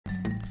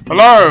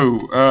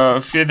Hello,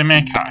 Fear the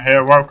Meerkat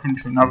here. Welcome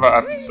to another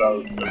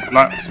episode of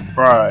Let's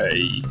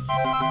Play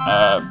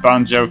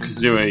Banjo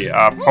Kazooie.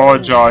 I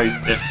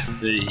apologise if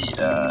the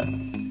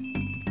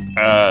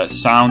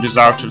sound is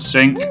out of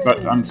sync, but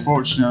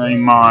unfortunately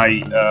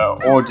my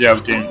audio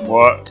didn't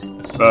work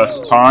the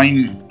first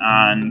time,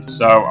 and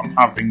so I'm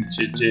having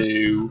to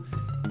do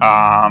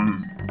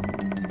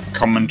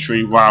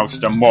commentary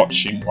whilst I'm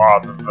watching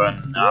rather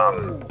than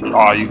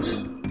live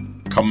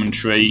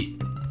commentary.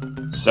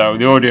 So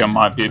the audio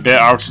might be a bit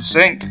out of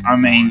sync. I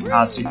mean,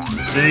 as you can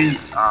see,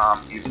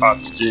 you've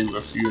had to do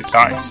a few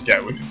attacks to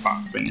get rid of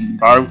that thing in the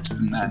boat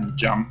and then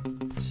jump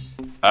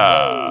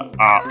up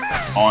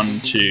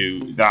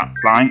onto that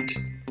plank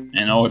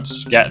in order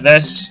to get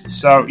this.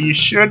 So you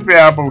should be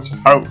able to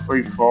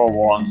hopefully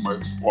follow on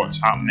with what's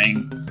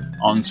happening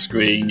on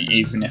screen,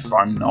 even if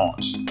I'm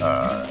not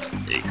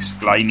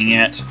explaining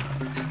it.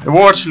 The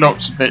water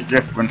looks a bit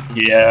different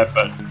here,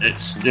 but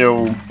it's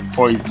still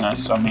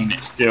poisonous. I mean,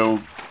 it's still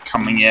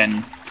coming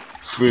in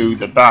through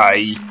the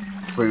bay,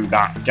 through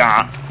that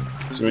gap,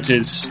 so it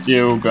is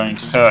still going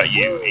to hurt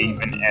you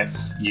even if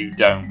you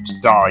don't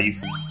dive.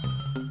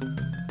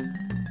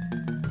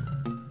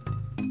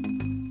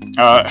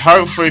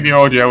 Hopefully the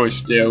audio is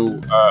still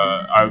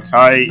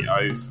okay.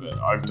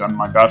 I've done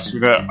my best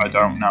with it. I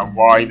don't know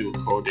why the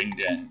recording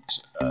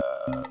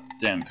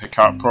didn't pick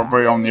up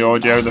properly on the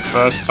audio the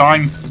first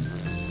time.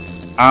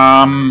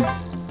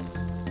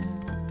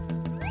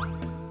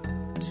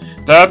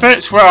 There are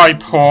bits where I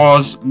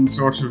pause and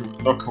sort of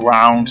look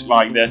around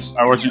like this.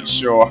 I wasn't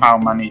sure how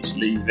many to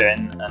leave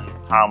in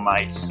and how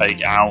many to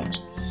take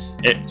out.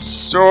 It's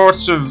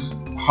sort of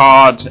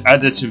hard to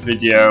edit a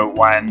video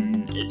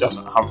when it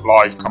doesn't have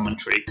live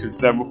commentary, because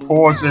there were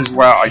pauses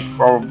where I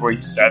probably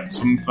said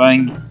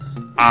something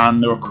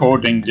and the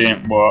recording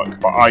didn't work,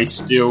 but I was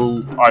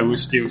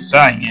still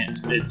saying it.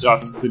 It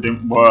just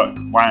didn't work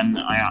when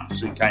I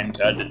actually came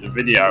to edit the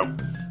video.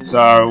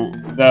 So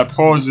there are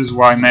pauses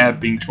where I may have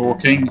been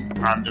talking,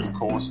 and of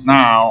course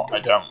now I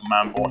don't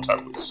remember what I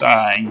was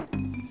saying.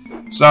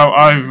 So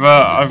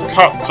I've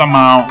cut some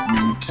out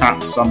and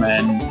kept some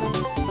in.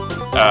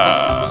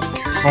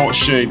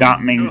 Fortunately,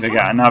 that means I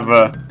get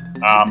another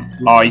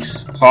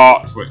life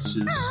part, which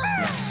is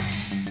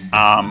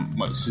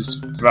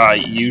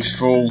very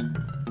useful,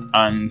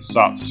 and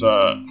that's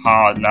a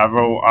hard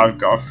level. I've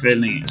got a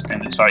feeling it's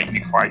going to take me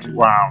quite a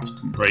while to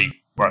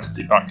complete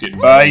Rusty Bucket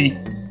Bay.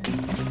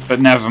 But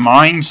never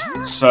mind.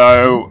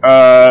 So,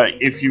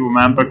 if you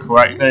remember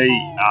correctly,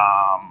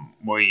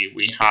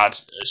 we had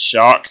a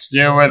shark to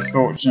deal with.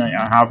 Fortunately,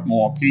 I have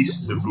more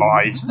pieces of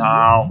lives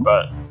now,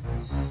 but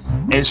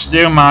it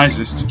still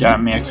manages to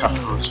get me a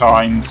couple of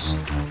times.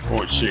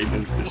 Fortunately,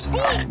 there's this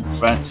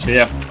fence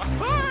here.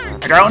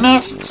 I don't know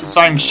if it's the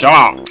same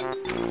shark.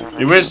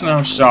 The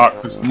original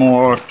shark was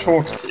more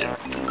talkative,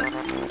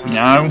 you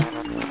know?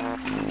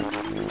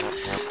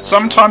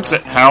 Sometimes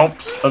it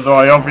helps, although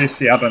I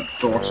obviously hadn't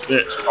thought of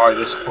it by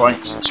this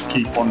point, to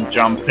keep on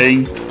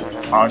jumping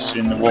whilst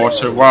in the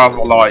water,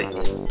 rather like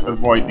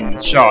avoiding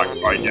the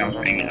shark by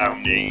jumping,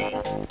 only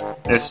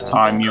this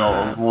time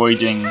you're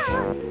avoiding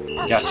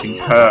getting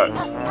hurt,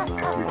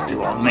 if you see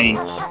what I mean.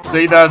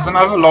 See, there's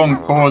another long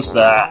pause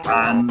there,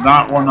 and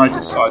that one I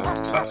decided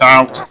to cut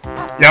out.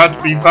 You had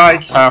to be very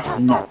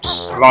careful not to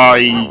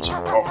slide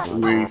off the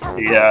roof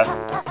here,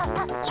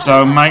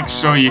 so make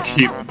sure you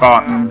keep the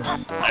button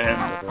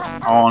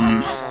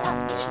on.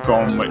 I've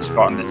forgotten which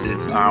button it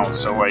is now,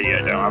 so I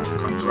don't have the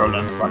controller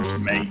in front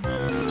of me,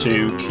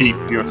 to keep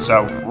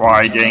yourself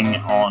riding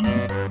on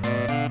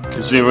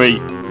Kazooie.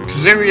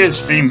 Kazooie is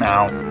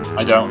female,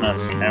 I don't know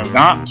if you know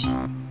that.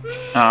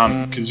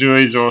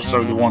 Kazooie is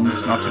also the one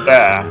that's not a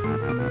bear,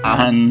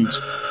 and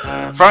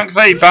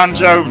frankly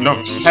Banjo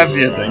looks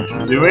heavier than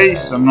Kazooie,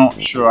 so I'm not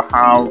sure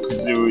how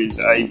Kazooie is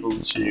able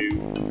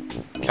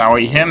to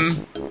carry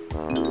him,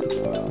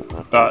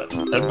 but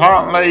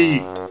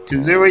apparently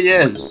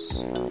Kazooie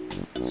is.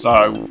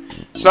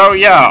 So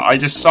yeah, I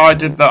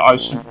decided that I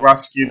should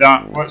rescue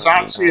that. Well, it's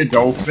actually a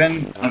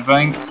dolphin, I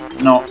think,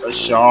 not a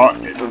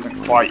shark. It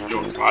doesn't quite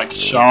look like a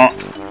shark.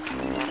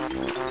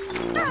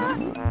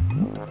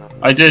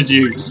 I did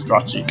use a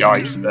strategy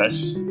guide for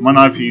this. When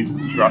I've used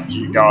the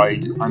strategy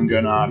guide, I'm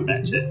gonna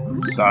admit it.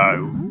 So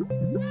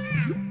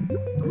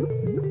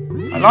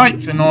I like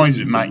the noise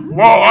it makes.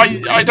 Well,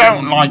 I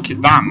don't like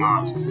it that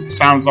much, because it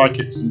sounds like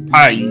it's in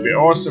pain, but it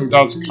also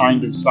does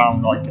kind of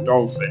sound like a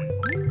dolphin,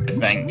 I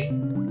think.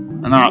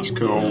 And that's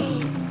cool,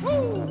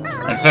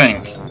 I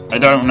think. I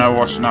don't know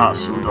what an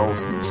actual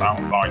dolphin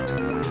sounds like.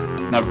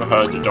 Never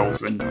heard a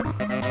dolphin.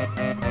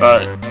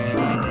 But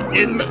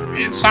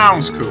it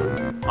sounds cool,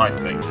 I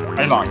think.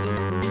 I like it.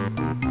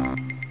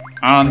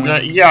 And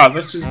yeah,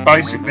 this was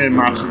basically a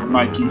matter of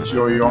making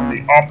sure you're on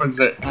the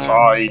opposite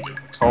side of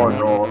the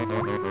corridor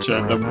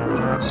to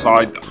the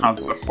side that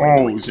has the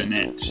holes in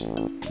it.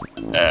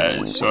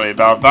 Sorry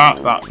about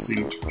that. That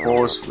seemed to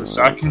pause for a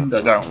second.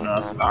 I don't know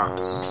if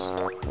that's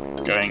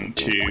going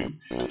to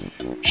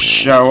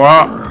show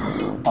up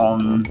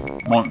on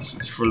once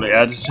it's fully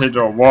edited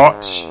or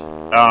what.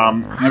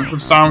 if the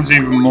sound's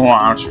even more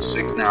out of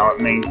sync now,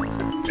 it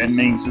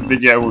means the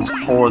video was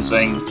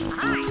pausing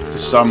for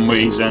some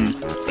reason,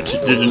 but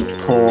it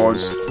didn't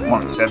pause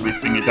once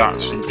everything had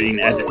actually been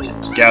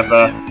edited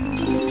together,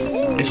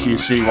 if you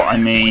see what I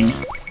mean.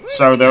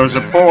 So there was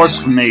a pause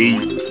for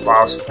me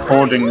whilst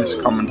recording this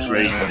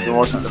commentary, but there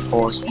wasn't a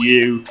pause for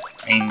you,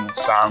 meaning the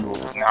sound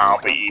will now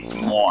be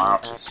even more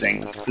out of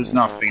sync. There's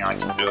nothing I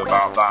can do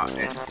about that,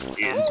 it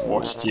is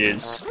what it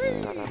is.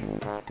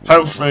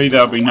 Hopefully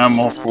there'll be no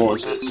more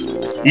pauses.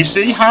 You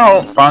see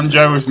how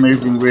Banjo is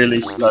moving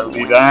really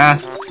slowly there?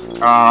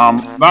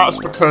 That's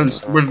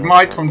because with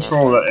my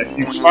controller, if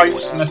you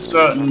face in a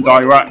certain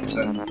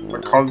direction,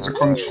 because the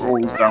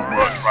controls don't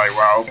work very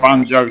well,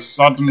 Banjo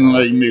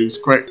suddenly moves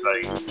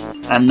quickly,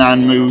 and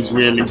then moves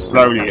really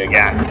slowly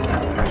again,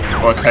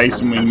 or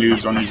occasionally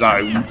moves on his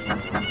own,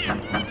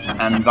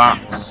 and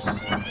that's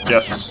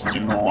just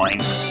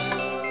annoying.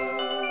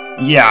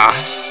 Yeah,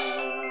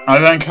 I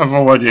think I've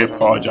already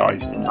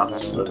apologised enough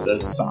for the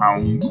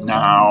sound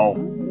now.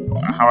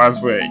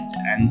 However it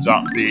ends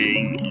up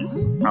being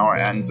is how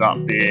it ends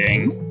up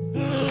being.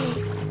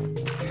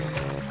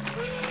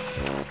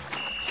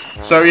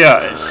 So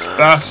yeah, it's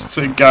best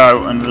to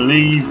go and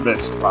leave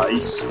this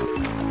place,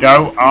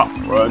 go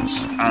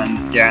upwards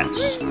and get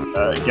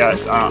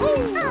up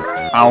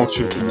out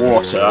of the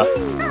water,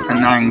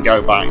 and then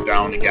go back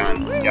down again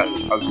and get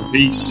the puzzle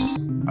piece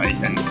I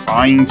can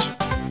find.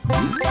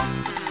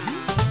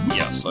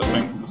 Yes, I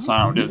think the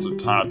sound is a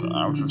tad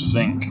out of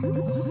sync,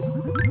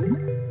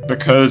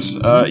 because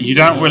you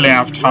don't really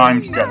have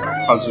time to get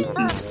the puzzle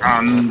piece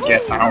and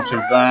get out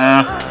of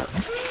there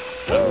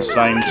at the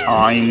same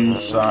time,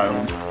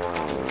 so...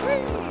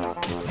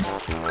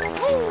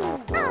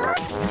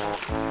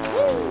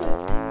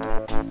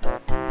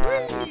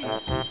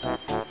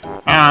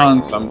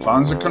 And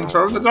sometimes the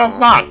controller does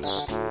that.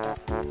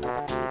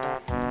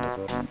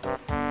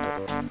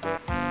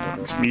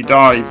 Makes me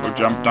dive or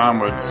jump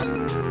downwards.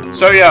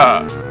 So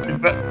yeah,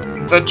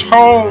 the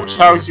toll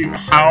tells you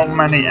how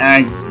many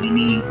eggs you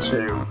need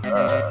to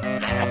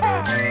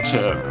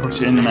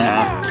put in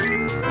there.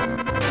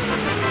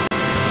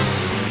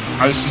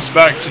 I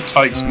suspect it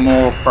takes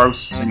more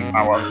processing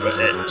power for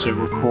it to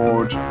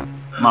record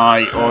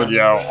my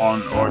audio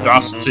on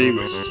Audacity,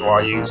 which is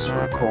what I use to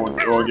record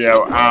the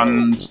audio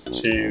and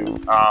to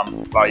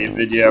play a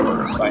video at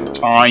the same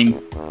time,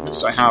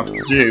 which I have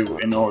to do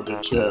in order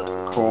to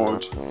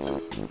record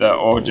the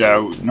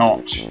audio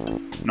not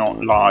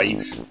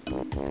live.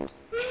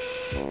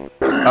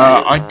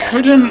 I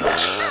couldn't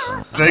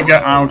figure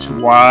out a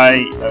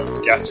way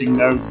of getting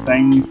those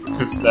things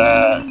because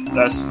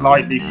they're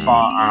slightly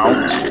far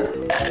out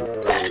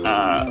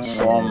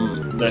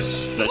from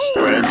this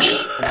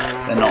bridge.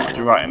 They're not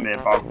directly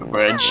above the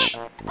bridge.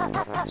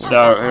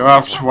 So you'll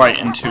have to wait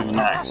until the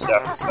next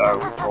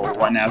episode or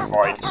whenever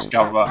I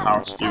discover how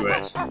to do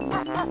it.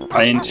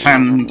 I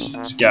intend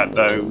to get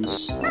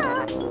those.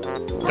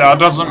 That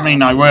doesn't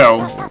mean I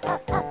will.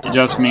 It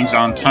just means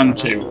I intend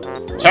to.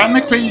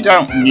 Technically you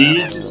don't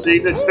need to see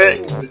this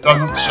bit because it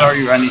doesn't show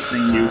you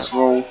anything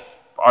useful,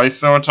 but I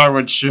thought I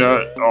would show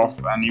it off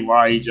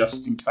anyway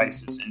just in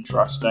case it's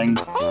interesting.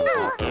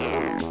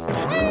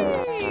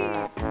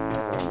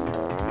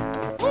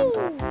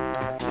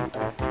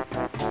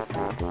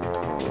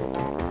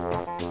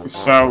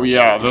 So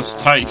yeah, this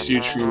takes you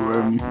to a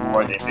room you've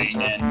already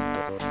been in.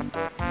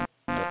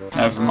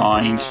 Never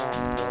mind.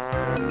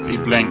 If you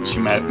blinked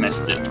you may have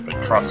missed it,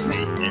 but trust me,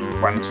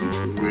 it went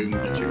into a room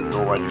that you've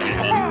already been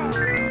in.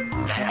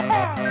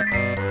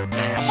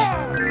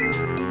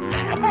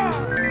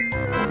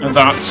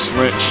 That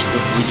switch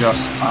that we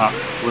just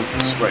passed was a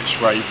switch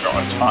where you've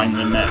got a time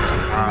limit,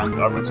 and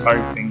I was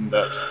hoping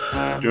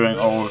that doing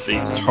all of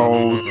these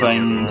toll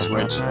things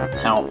would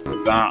help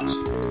with that.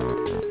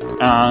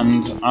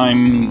 And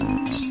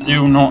I'm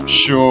still not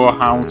sure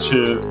how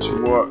to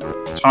work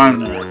the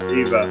time limit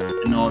either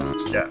in order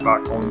to get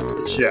back onto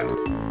the ship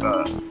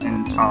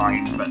in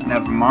time, but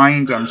never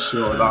mind, I'm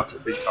sure that'll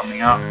be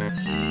coming up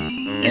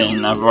in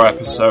another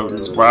episode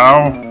as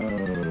well.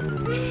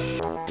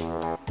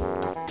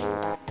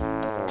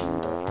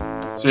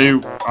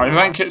 So I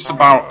think it's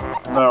about,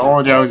 the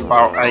audio is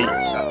about 8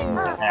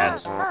 seconds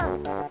ahead.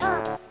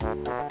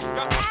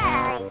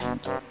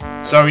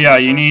 So yeah,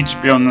 you need to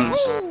be on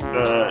this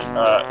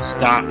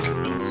stack,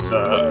 this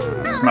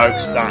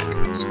smokestack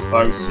that's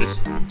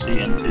closest to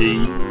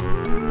TNT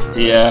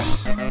here.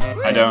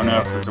 I don't know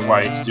if there's a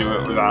way to do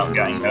it without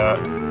getting hurt.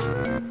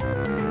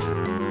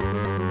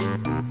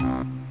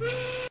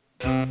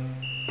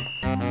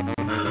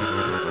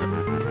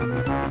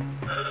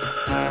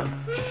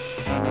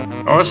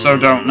 I also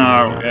don't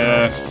know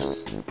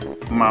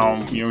if,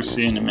 well, you'll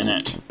see in a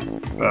minute,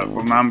 but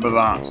remember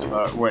that,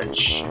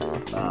 which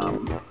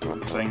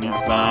thing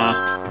is there.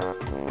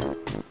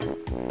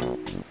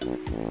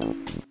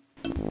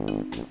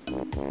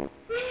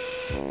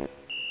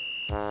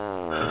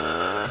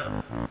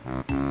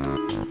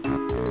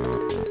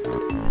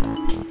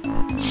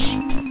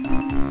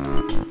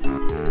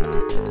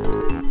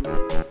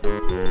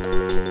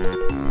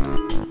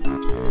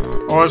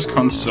 I was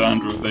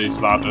concerned with these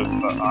ladders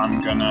that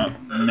I'm gonna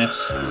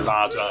miss the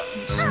ladder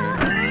and fall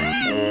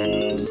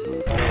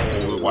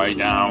all the way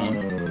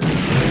down.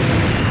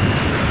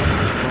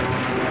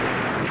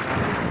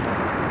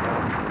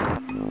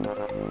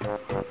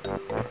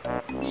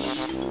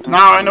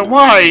 Now, in a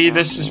way,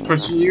 this is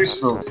pretty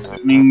useful because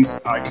it means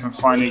I can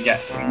finally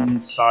get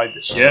inside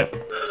the ship.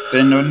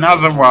 But in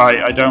another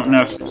way, I don't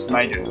know if it's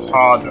made it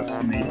harder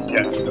for me to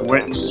get to the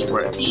witch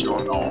switch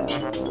or not.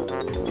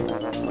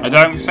 I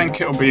don't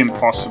think it'll be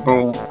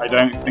impossible. I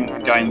don't think the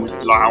game would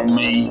allow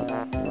me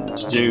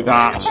to do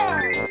that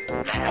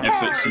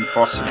if it's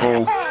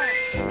impossible.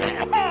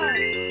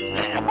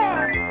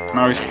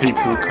 Most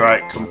people who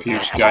create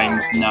computer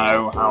games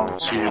know how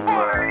to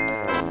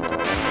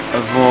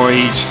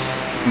avoid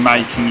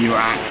making you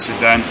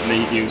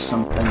accidentally do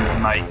something that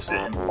makes it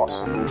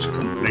impossible to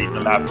complete the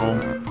level,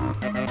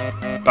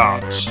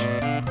 but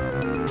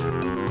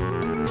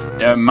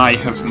it may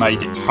have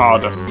made it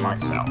harder for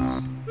myself.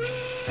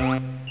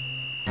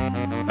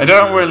 I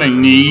don't really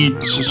need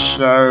to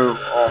show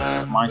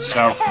off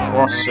myself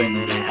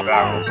crossing these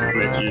various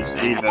bridges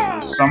either.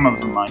 There's some of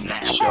them I need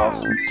to show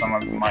off and some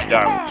of them I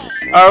don't.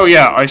 Oh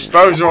yeah, I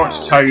suppose I ought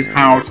to tell you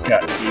how to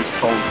get to these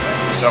cold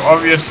things. So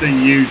obviously you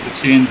use the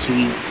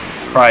TNT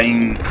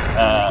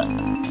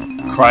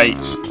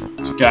crate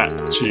to get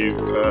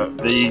to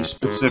these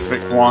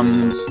specific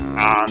ones,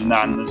 and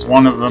then there's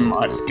one of them,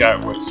 I forget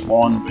which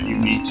one, but you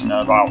need to know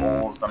about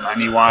all of them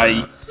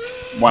anyway,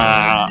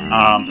 where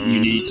you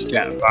need to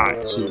get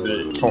back to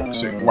the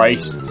toxic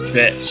waste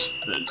bit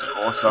that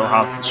also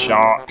has the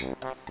shark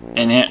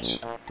in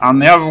it.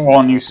 And the other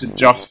one you should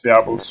just be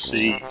able to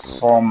see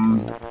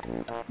from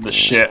the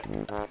ship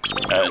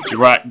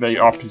directly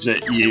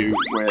opposite you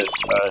with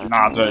a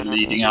ladder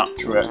leading up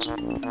to it.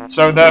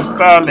 So they're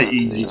fairly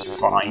easy to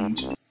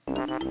find.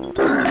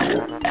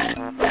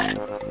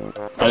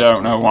 I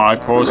don't know why I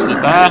paused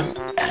it there.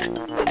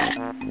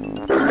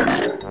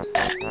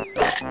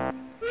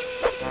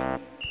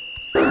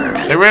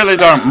 They really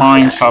don't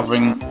mind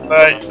having,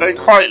 they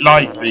quite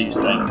like these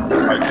things,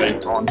 I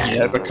think, on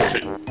here, because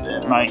it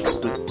makes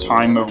the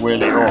timer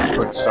really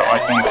awkward, so I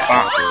think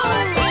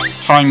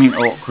that's timing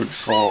awkward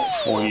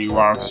for you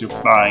whilst you're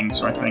playing,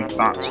 so I think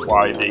that's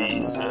why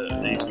these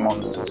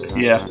monsters are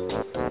here.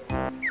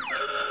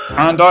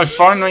 And I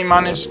finally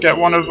managed to get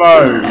one of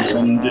those,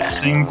 and it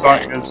seems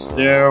like there's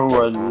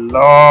still a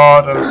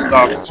lot of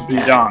stuff to be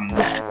done.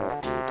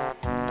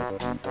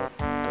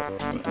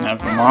 But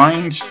never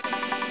mind.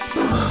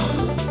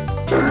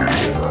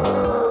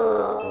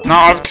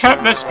 Now I've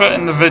kept this bit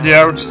in the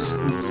video to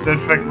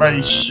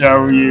specifically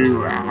show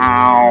you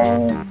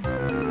how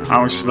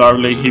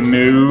slowly he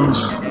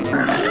moves.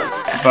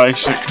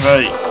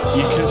 Basically,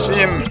 you can see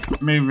him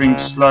moving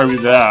slowly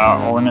there,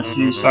 or in a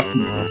few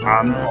seconds you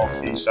can, or a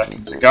few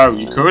seconds ago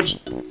you could.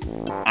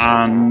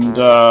 And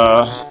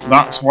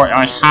that's why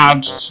I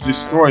had to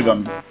destroy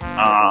them,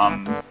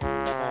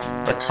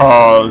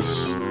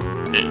 because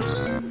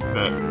it's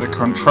the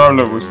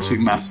controller was too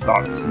messed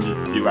up for me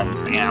to do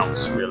anything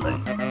else, really.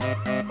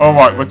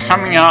 Alright, we're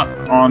coming up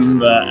on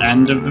the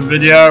end of the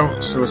video,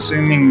 so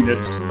assuming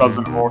this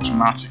doesn't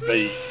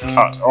automatically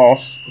cut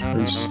off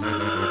because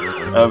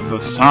of the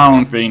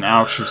sound being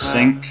out of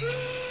sync,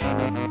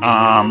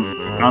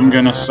 I'm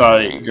gonna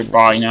say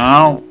goodbye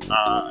now.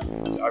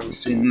 I will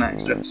see you in the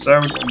next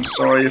episode. I'm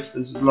sorry if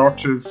there's a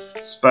lot of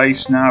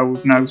space now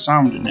with no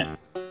sound in it.